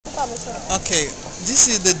Okay, this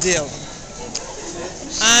is the deal.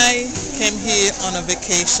 I came here on a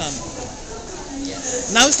vacation.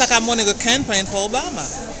 Now it's like I'm running a campaign for Obama.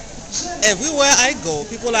 Everywhere I go,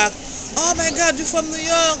 people are, oh my God, you're from New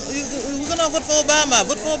York. We're gonna vote for Obama.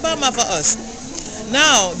 Vote for Obama for us.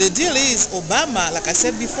 Now the deal is Obama, like I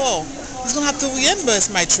said before, he's gonna have to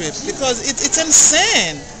reimburse my trip because it's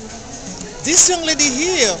insane. This young lady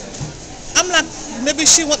here, I'm like, maybe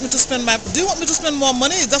she want me to spend do you want me to spend more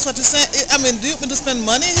money? That's what you're saying? I mean, do you want me to spend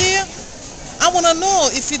money here? I want to know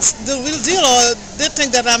if it's the real deal or they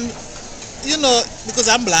think that I'm, because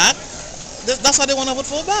I'm black, that's why they want to vote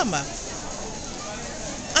for Obama.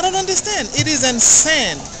 I don't understand. It is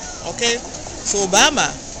insane, okay? So Obama,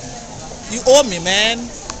 you owe me, man.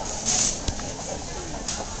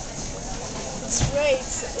 It's great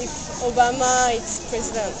if Obama is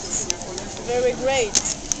president. Very great.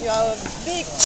 You are a big